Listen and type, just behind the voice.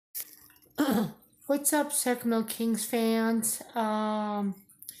What's up, Sacramento Kings fans? The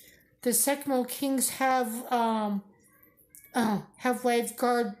Sacramento Kings have waived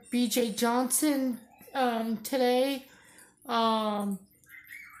guard B.J. Johnson today. Um,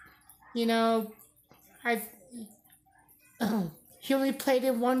 you know, I he only played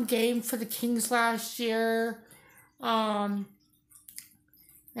in one game for the Kings last year, um,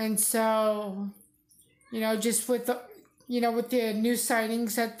 and so just with the new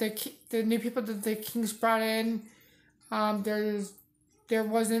signings that the new people that the Kings brought in, um, there's there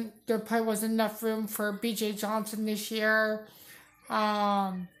probably wasn't enough room for B.J. Johnson this year.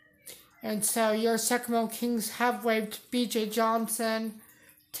 Um, and so your Sacramento Kings have waived B.J. Johnson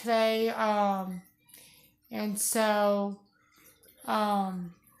today. And so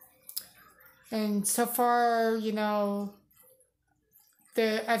um, and so far,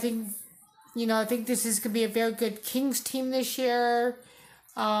 I think this is gonna be a very good Kings team this year.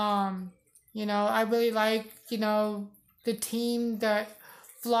 I really like the team that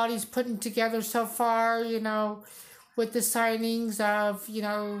Vladi's putting together so far. With the signings of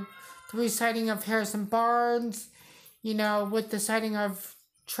the re-signing of Harrison Barnes. With the signing of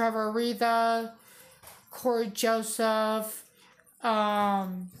Trevor Ariza, Corey Joseph,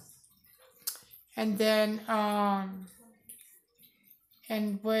 and then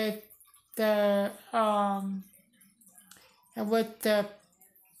and with the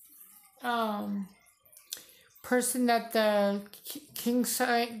person that the King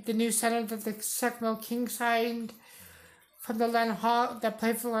signed, the new center that the Sacramento Kings signed from the Atlanta Hawks, that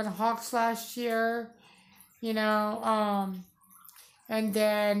played for the Atlanta Hawks last year. And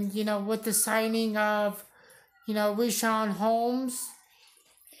then with the signing of Richaun Holmes,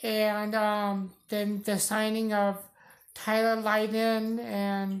 and then the signing of Tyler Lydon,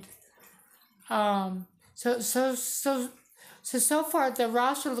 and so far the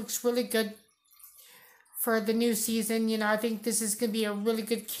roster looks really good for the new season. I think this is gonna be a really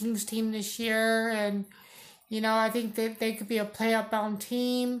good Kings team this year, and I think that they could be a playoff bound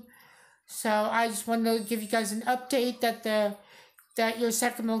team. So I just wanted to give you guys an update that your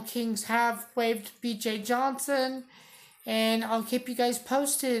Sacramento Kings have waived B.J. Johnson, and I'll keep you guys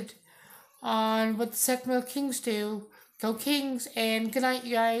posted on what the Sacramento Kings do. Go Kings, and good night,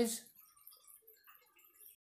 you guys.